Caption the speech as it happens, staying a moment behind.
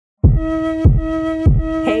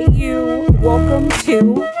Hey you, welcome to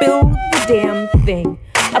Build the Damn Thing,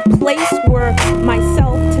 a place where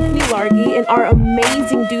myself, Tiffany Largy, and our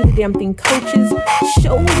amazing Do the Damn Thing coaches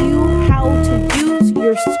show you how to use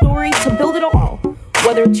your story to build it all.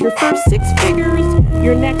 Whether it's your first 6 figures,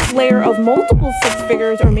 your next layer of multiple 6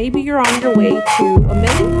 figures, or maybe you're on your way to $1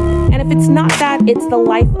 million. And if it's not that, it's the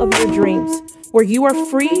life of your dreams, where you are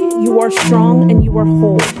free, you are strong, and you are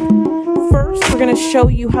whole. First, we're going to show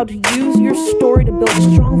you how to use your story to build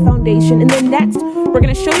a strong foundation. And then next, we're going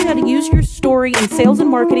to show you how to use your story in sales and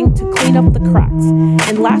marketing to clean up the cracks.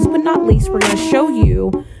 And last but not least, we're going to show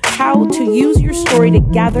you how to use your story to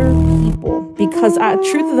gather people. Because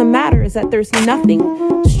truth of the matter is that there's nothing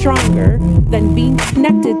stronger than being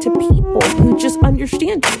connected to people who just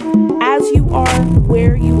understand you as you are,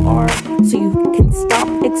 where you are, so you can stop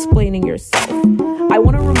explaining yourself. I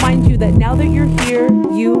want to remind you that now that you're here,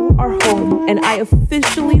 you are home, and I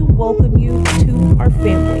officially welcome you to our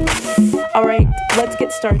family. All right, let's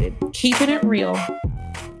get started. Keeping it real.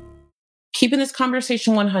 Keeping this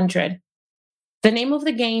conversation 100. The name of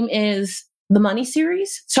the game is the Money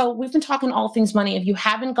Series. So we've been talking all things money. If you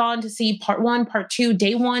haven't gone to see part 1, part 2,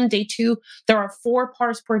 day 1, day 2, there are 4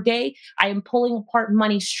 parts per day. I am pulling apart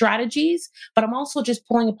money strategies, but I'm also just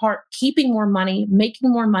pulling apart keeping more money,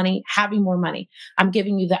 making more money, having more money. I'm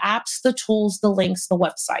giving you the apps, the tools, the links, the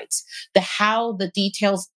websites, the how, the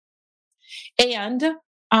details. And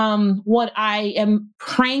what I am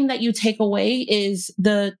praying that you take away is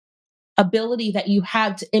the ability that you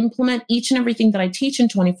have to implement each and everything that I teach in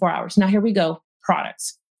 24 hours. Now, here we go.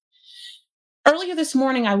 Products. Earlier this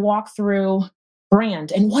morning, I walked through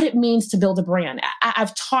brand and what it means to build a brand.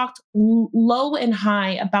 I've talked low and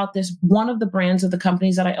high about this, one of the brands of the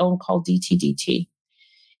companies that I own called DTDT.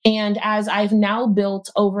 And as I've now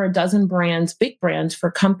built over a dozen brands, big brands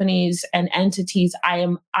for companies and entities,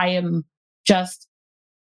 I am just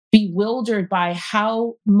bewildered by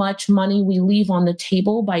how much money we leave on the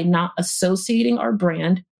table by not associating our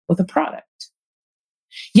brand with a product.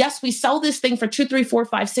 Yes, we sell this thing for $2, $3, $4, $5,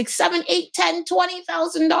 $6, $7, $8, $10,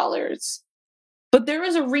 $20,000. But there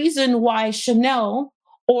is a reason why Chanel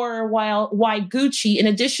or why Gucci, in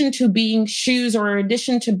addition to being shoes or in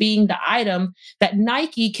addition to being the item, that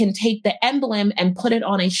Nike can take the emblem and put it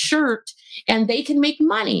on a shirt and they can make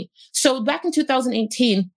money. So back in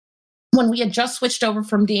 2018, when we had just switched over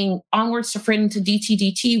from being Onwards to Freedom to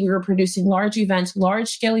DTDT, we were producing large events,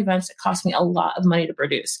 large-scale events that cost me a lot of money to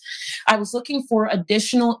produce. I was looking for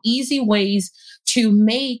additional easy ways to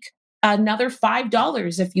make another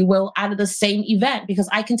 $5, if you will, out of the same event, because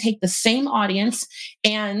I can take the same audience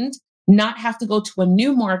and not have to go to a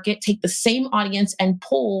new market, take the same audience and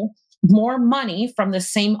pull more money from the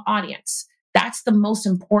same audience. That's the most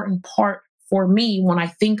important part for me when I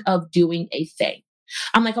think of doing a thing.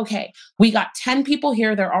 I'm like, okay, we got 10 people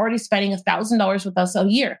here. They're already spending $1,000 with us a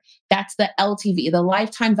year. That's the LTV, the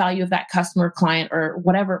lifetime value of that customer, client, or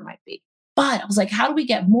whatever it might be. But I was like, how do we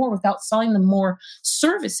get more without selling them more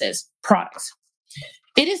services, products?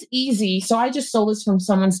 It is easy. So I just stole this from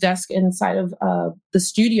someone's desk inside of the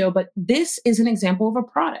studio, but this is an example of a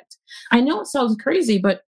product. I know it sounds crazy,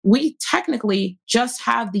 but we technically just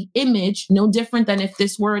have the image, no different than if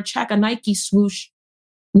this were a check, a Nike swoosh,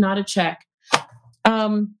 not a check.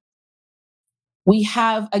 We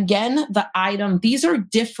have, again, the item. These are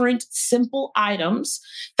different, simple items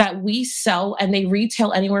that we sell, and they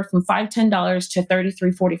retail anywhere from $5, $10 to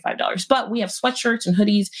 $33, $45. But we have sweatshirts and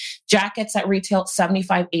hoodies, jackets that retail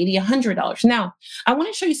 $75, $80, $100. Now, I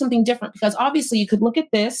want to show you something different, because obviously you could look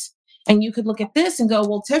at this and you could look at this and go,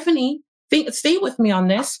 well, Tiffany, stay with me on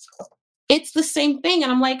this. It's the same thing.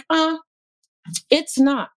 And I'm like, it's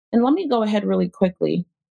not. And let me go ahead really quickly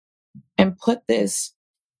and put this.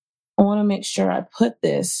 I want to make sure I put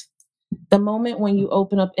this. The moment when you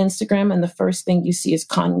open up Instagram and the first thing you see is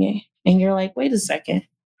Kanye, and you're like, wait a second,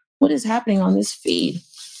 what is happening on this feed?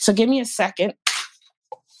 So give me a second.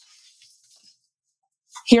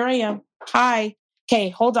 Here I am. Hi. Okay,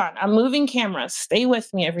 hold on. I'm moving cameras. Stay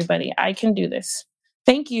with me, everybody. I can do this.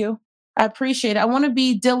 Thank you. I appreciate it. I want to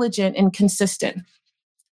be diligent and consistent.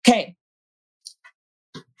 Okay.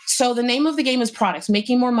 So the name of the game is products,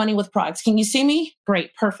 making more money with products. Can you see me?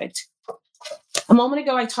 Great. Perfect. A moment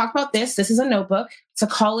ago, I talked about this. This is a notebook. It's a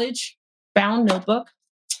college-bound notebook.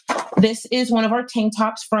 This is one of our tank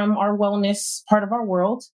tops from our wellness part of our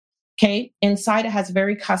world. Okay. Inside, it has a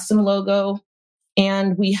very custom logo,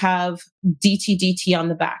 and we have DTDT on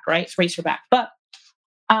the back, right? It's Race Your Back. But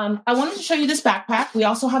I wanted to show you this backpack. We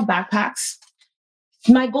also have backpacks.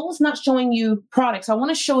 My goal is not showing you products. I want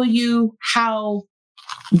to show you how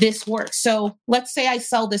this works. So let's say I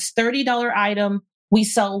sell this $30 item we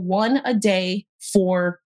sell one a day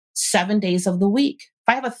for 7 days of the week. If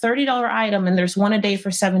I have a $30 item and there's one a day for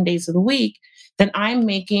 7 days of the week, then I'm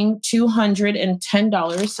making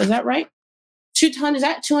 $210. Is that right? Is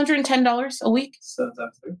that $210 a week? 7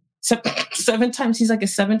 times 3. 7 times, he's like a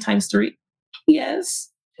 7 times 3. Yes.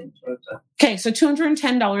 Okay, so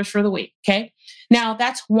 $210 for the week. Okay. Now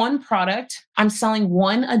that's one product. I'm selling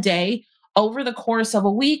one a day. Over the course of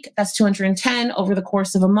a week, that's 210. Over the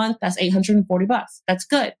course of a month, that's $840. That's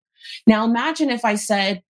good. Now imagine if I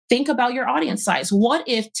said, think about your audience size. What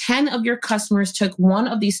if 10 of your customers took one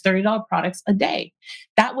of these $30 products a day?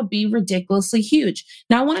 That would be ridiculously huge.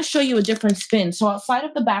 Now I want to show you a different spin. So outside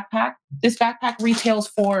of the backpack, this backpack retails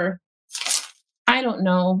for, I don't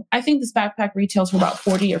know. I think this backpack retails for about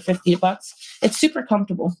 $40 or $50. It's super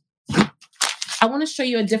comfortable. I want to show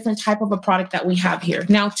you a different type of a product that we have here.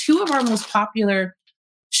 Now, two of our most popular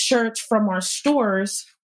shirts from our stores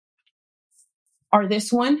are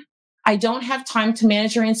this one. I don't have time to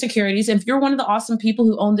manage your insecurities. If you're one of the awesome people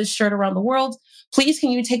who own this shirt around the world, please can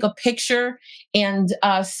you take a picture and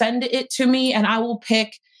send it to me, and I will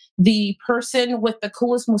pick the person with the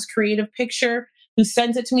coolest, most creative picture who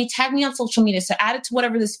sends it to me. Tag me on social media. So add it to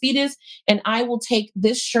whatever this feed is, and I will take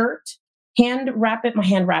this shirt, hand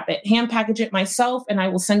package it myself, and I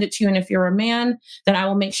will send it to you. And if you're a man, then I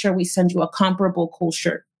will make sure we send you a comparable cool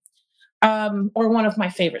shirt, or one of my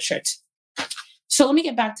favorite shirts. So let me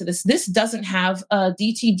get back to this. This doesn't have a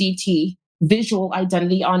DTDT visual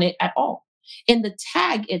identity on it at all. In the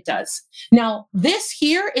tag, it does. Now, this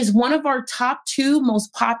here is one of our top 2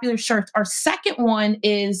 most popular shirts. Our second one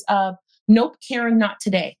is Nope, Karen, not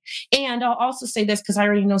today. And I'll also say this because I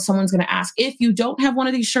already know someone's going to ask. If you don't have one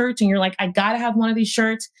of these shirts and you're like, I got to have one of these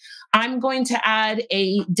shirts, I'm going to add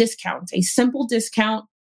a discount, a simple discount,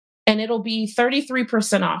 and it'll be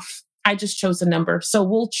 33% off. I just chose a number. So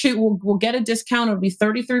we'll get a discount. It'll be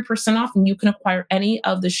 33% off, and you can acquire any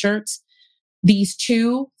of the shirts, these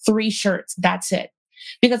 2-3 shirts. That's it.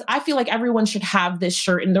 Because I feel like everyone should have this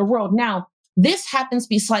shirt in their world. Now, this happens to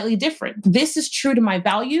be slightly different. This is true to my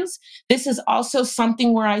values. This is also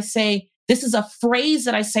something where I say, this is a phrase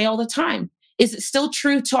that I say all the time. Is it still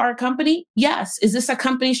true to our company? Yes. Is this a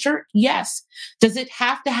company shirt? Yes. Does it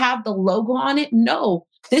have to have the logo on it? No.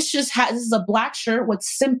 This is a black shirt with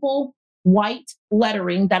simple white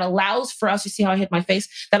lettering that allows for us, you see how I hit my face,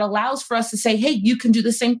 that allows for us to say, hey, you can do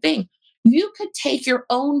the same thing. You could take your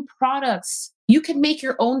own products. You could make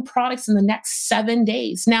your own products in the next 7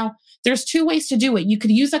 days. Now, there's 2 ways to do it. You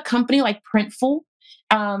could use a company like Printful.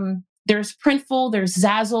 There's Printful, there's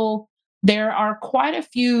Zazzle. There are quite a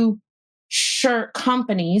few shirt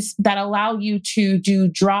companies that allow you to do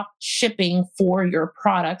drop shipping for your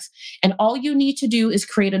products. And all you need to do is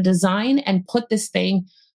create a design and put this thing.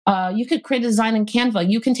 You could create a design in Canva.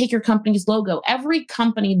 You can take your company's logo. Every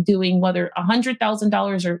company doing whether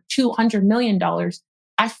 $100,000 or $200 million,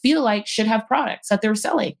 I feel like should have products that they're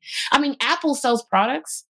selling. I mean, Apple sells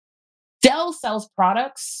products. Dell sells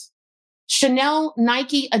products. Chanel,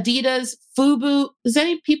 Nike, Adidas, FUBU.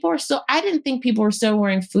 I didn't think people were still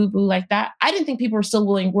wearing FUBU like that. I didn't think people were still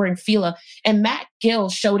wearing Fila. And Matt Gill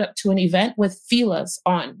showed up to an event with Filas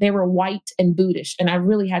on. They were white and bootish. And I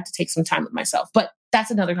really had to take some time with myself. But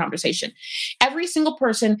that's another conversation. Every single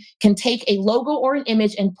person can take a logo or an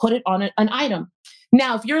image and put it on an item.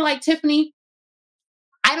 Now, if you're like, Tiffany,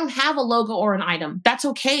 I don't have a logo or an item. That's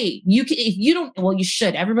okay. You can, if you don't, well, you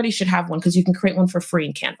should. Everybody should have one because you can create one for free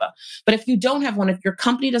in Canva. But if you don't have one, if your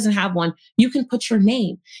company doesn't have one, you can put your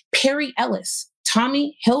name. Perry Ellis,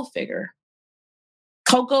 Tommy Hilfiger,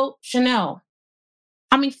 Coco Chanel.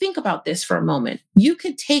 I mean, think about this for a moment. You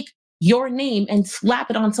could take your name and slap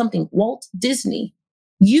it on something. Walt Disney.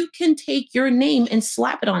 You can take your name and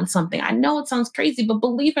slap it on something. I know it sounds crazy, but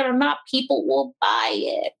believe it or not, people will buy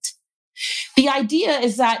it. The idea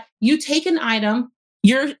is that you take an item,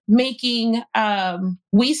 you're making,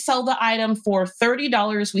 we sell the item for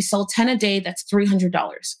 $30. We sell 10 a day. That's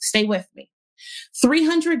 $300. Stay with me.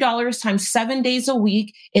 $300 times 7 days a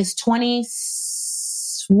week is $2,100.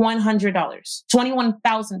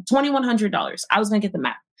 $2,100. I was going to get the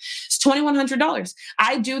math. It's $2,100.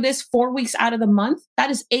 I do this 4 weeks out of the month. That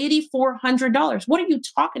is $8,400. What are you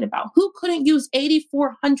talking about? Who couldn't use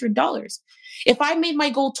 $8,400? If I made my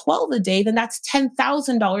goal 12 a day, then that's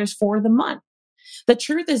 $10,000 for the month. The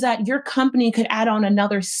truth is that your company could add on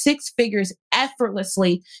another 6 figures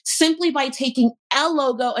effortlessly simply by taking a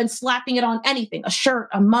logo and slapping it on anything, a shirt,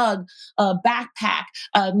 a mug, a backpack,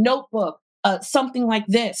 a notebook, something like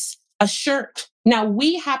this, a shirt. Now,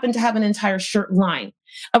 we happen to have an entire shirt line.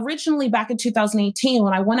 Originally, back in 2018,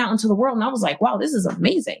 when I went out into the world and I was like, wow, this is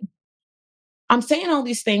amazing. I'm saying all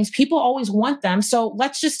these things. People always want them. So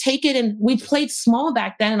let's just take it. And we played small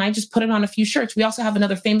back then. And I just put it on a few shirts. We also have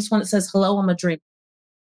another famous one that says, "Hello, I'm a dream."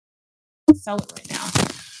 Sell it right now.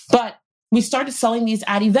 But we started selling these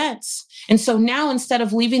at events. And so now instead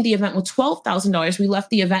of leaving the event with $12,000, we left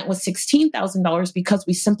the event with $16,000 because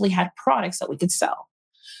we simply had products that we could sell.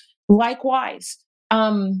 Likewise,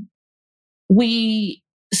 we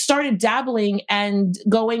started dabbling and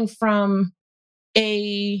going from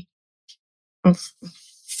I'm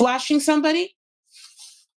flashing somebody.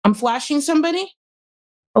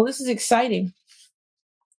 Oh, this is exciting.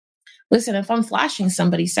 Listen, if I'm flashing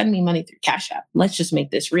somebody, send me money through Cash App. Let's just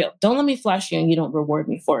make this real. Don't let me flash you and you don't reward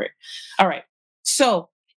me for it. All right. So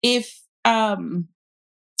if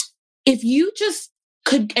you just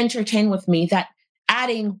could entertain with me that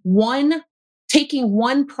taking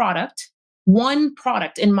one product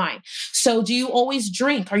in mind. So do you always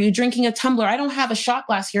drink? Are you drinking a tumbler? I don't have a shot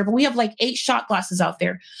glass here, but we have like 8 shot glasses out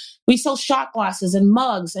there. We sell shot glasses and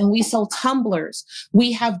mugs, and we sell tumblers.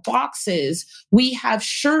 We have boxes. We have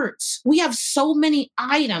shirts. We have so many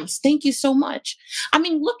items. Thank you so much. I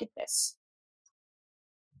mean, look at this.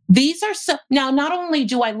 These are now, not only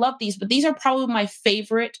do I love these, but these are probably my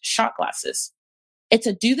favorite shot glasses. It's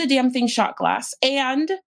a Do the Damn Thing shot glass.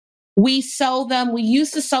 And we sell them. We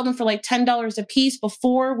used to sell them for like $10 a piece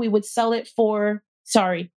before we would sell it for,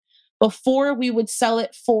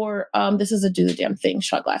 this is a Do the Damn Thing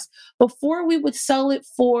shot glass. Before we would sell it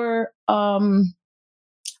for,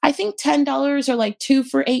 I think $10 or like 2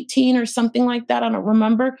 for $18 or something like that. I don't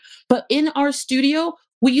remember. But in our studio,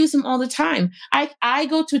 we use them all the time. I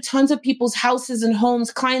go to tons of people's houses and homes,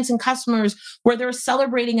 clients and customers, where they're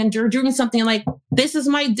celebrating and they're doing something like, this is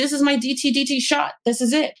my DTDT shot. This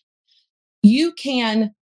is it. You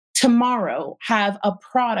can tomorrow have a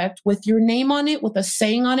product with your name on it, with a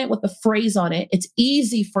saying on it, with a phrase on it. It's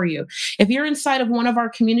easy for you. If you're inside of one of our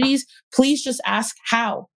communities, please just ask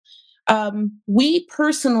how. We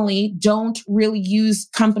personally don't really use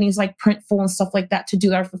companies like Printful and stuff like that to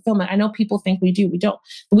do our fulfillment. I know people think we do. We don't.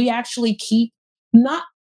 We actually keep, not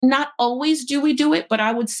always do we do it, but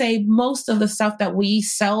I would say most of the stuff that we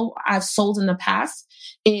sell, I've sold in the past,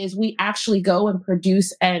 is we actually go and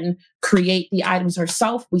produce and create the items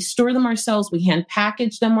ourselves. We store them ourselves. We hand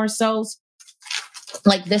package them ourselves.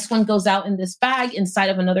 Like this one goes out in this bag inside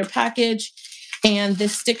of another package, and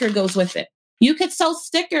this sticker goes with it. You could sell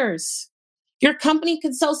stickers. Your company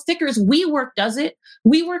could sell stickers. WeWork does it.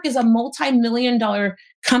 WeWork is a multi-million-dollar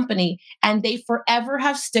company, and they forever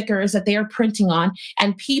have stickers that they are printing on,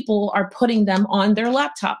 and people are putting them on their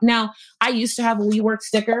laptop. Now, I used to have a WeWork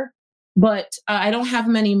sticker, but I don't have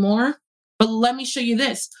them anymore. But let me show you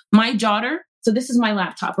this. My daughter, so this is my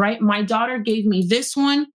laptop, right? My daughter gave me this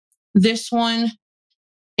one,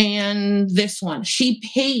 and this one.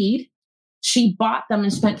 She bought them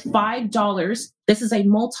and spent $5. This is a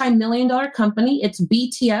multi-million-dollar company. It's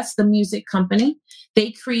BTS, the music company.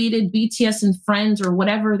 They created BTS and Friends, or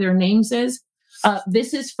whatever their names is.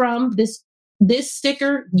 This is from this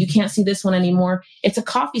sticker. You can't see this one anymore. It's a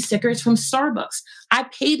coffee sticker. It's from Starbucks. I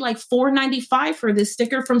paid like $4.95 for this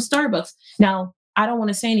sticker from Starbucks. Now, I don't want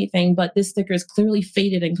to say anything, but this sticker is clearly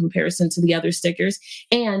faded in comparison to the other stickers.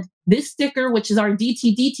 And this sticker, which is our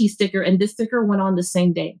DTDT sticker, and this sticker went on the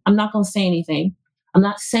same day. I'm not going to say anything. I'm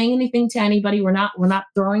not saying anything to anybody. We're not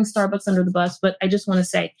throwing Starbucks under the bus, but I just want to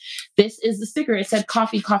say this is the sticker. It said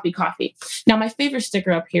coffee, coffee, coffee. Now, my favorite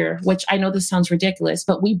sticker up here, which I know this sounds ridiculous,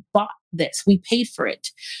 but we bought this. We paid for it.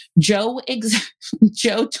 Joe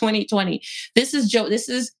 2020. This is Joe. This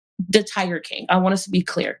is the Tiger King. I want us to be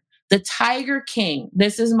clear. The Tiger King.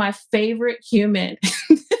 This is my favorite human.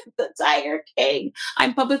 The Tiger King.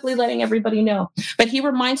 I'm publicly letting everybody know. But he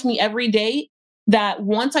reminds me every day that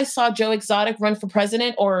once I saw Joe Exotic run for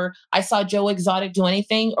president, or I saw Joe Exotic do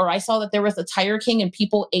anything, or I saw that there was a Tiger King and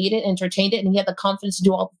people ate it, entertained it, and he had the confidence to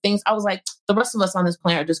do all the things, I was like, the rest of us on this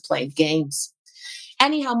planet are just playing games.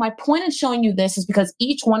 Anyhow, my point in showing you this is because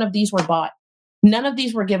each one of these were bought. None of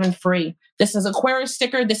these were given free. This is Aquarius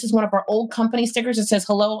sticker. This is one of our old company stickers. It says,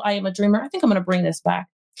 "Hello, I am a dreamer." I think I'm going to bring this back.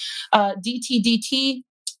 DTDT.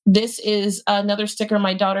 This is another sticker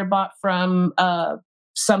my daughter bought from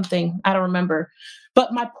something. I don't remember.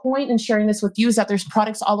 But my point in sharing this with you is that there's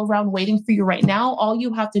products all around waiting for you right now. All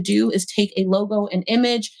you have to do is take a logo, an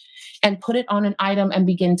image, and put it on an item and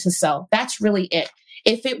begin to sell. That's really it.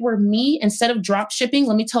 If it were me, instead of drop shipping,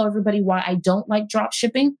 let me tell everybody why I don't like drop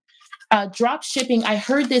shipping. Drop shipping, I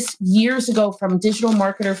heard this years ago from digital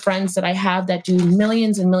marketer friends that I have that do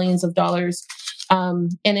millions and millions of dollars,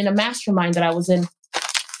 and in a mastermind that I was in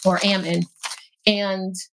or am in.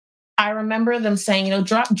 And I remember them saying,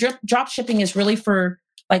 drop shipping is really for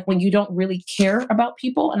like when you don't really care about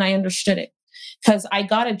people. And I understood it because I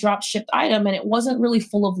got a drop shipped item and it wasn't really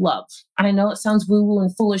full of love. And I know it sounds woo woo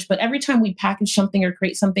and foolish, but every time we package something or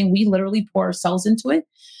create something, we literally pour ourselves into it.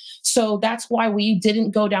 So that's why we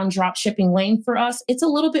didn't go down drop shipping lane for us. It's a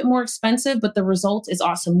little bit more expensive, but the result is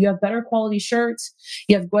awesome. You have better quality shirts.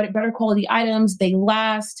 You have better quality items. They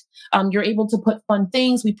last. You're able to put fun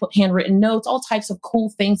things. We put handwritten notes, all types of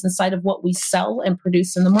cool things inside of what we sell and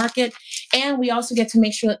produce in the market. And we also get to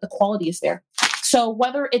make sure that the quality is there. So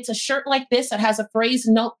whether it's a shirt like this that has a phrase,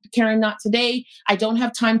 "Nope, Karen, not today. I don't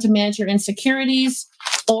have time to manage your insecurities,"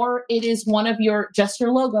 or it is one of just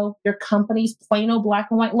your logo, your company's plain old black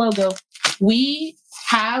and white logo. We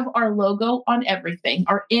have our logo on everything,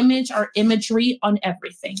 our image, our imagery on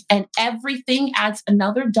everything. And everything adds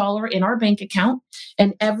another dollar in our bank account.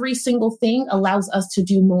 And every single thing allows us to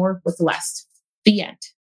do more with less. The end.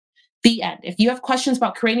 The end. If you have questions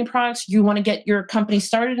about creating products, you want to get your company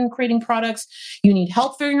started in creating products, you need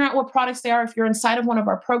help figuring out what products they are. If you're inside of one of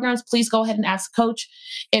our programs, please go ahead and ask Coach.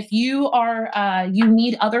 If you you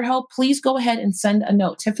need other help, please go ahead and send a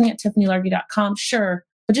note, Tiffany@tiffanylargy.com. Sure.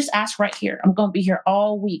 But just ask right here. I'm going to be here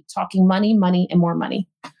all week talking money, money, and more money.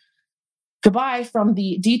 Goodbye from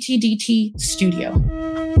the DTDT studio.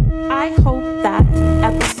 I hope that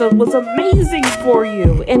episode was amazing for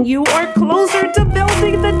you and you are closer to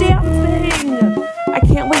building the damn thing. I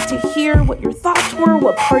can't wait to hear what your thoughts were,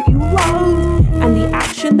 what part you loved, and the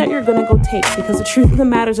action that you're going to go take, because the truth of the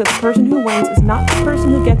matter is that the person who wins is not the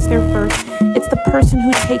person who gets there first. It's the person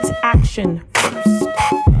who takes action first.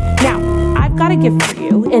 Now, I've got a gift for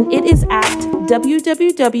you, and it is at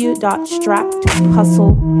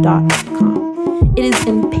www.strappedhustle.com. It is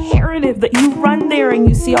imperative that you run there and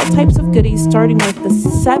you see all types of goodies, starting with the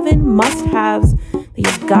 7 must-haves that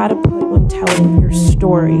you've got to put when telling your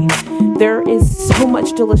story. There is so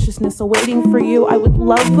much deliciousness awaiting for you. I would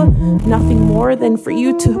love nothing more than for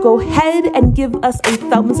you to go ahead and give us a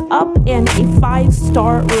thumbs up and a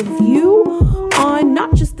 5-star review on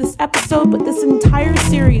not just this episode, but this entire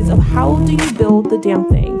series of How Do You Build the Damn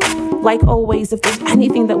Thing. Like always, if there's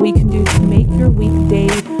anything that we can do to make your weekday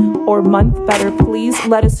or month better, please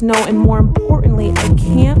let us know. And more importantly, I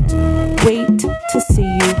can't wait to see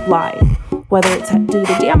you live. Whether it's at Do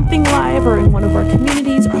the Damn Thing Live or in one of our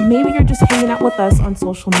communities, or maybe you're just hanging out with us on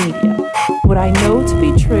social media. What I know to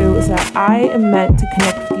be true is that I am meant to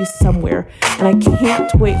connect with you somewhere, and I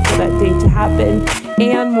can't wait for that day to happen.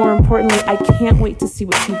 And more importantly, I can't wait to see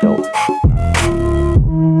what you build.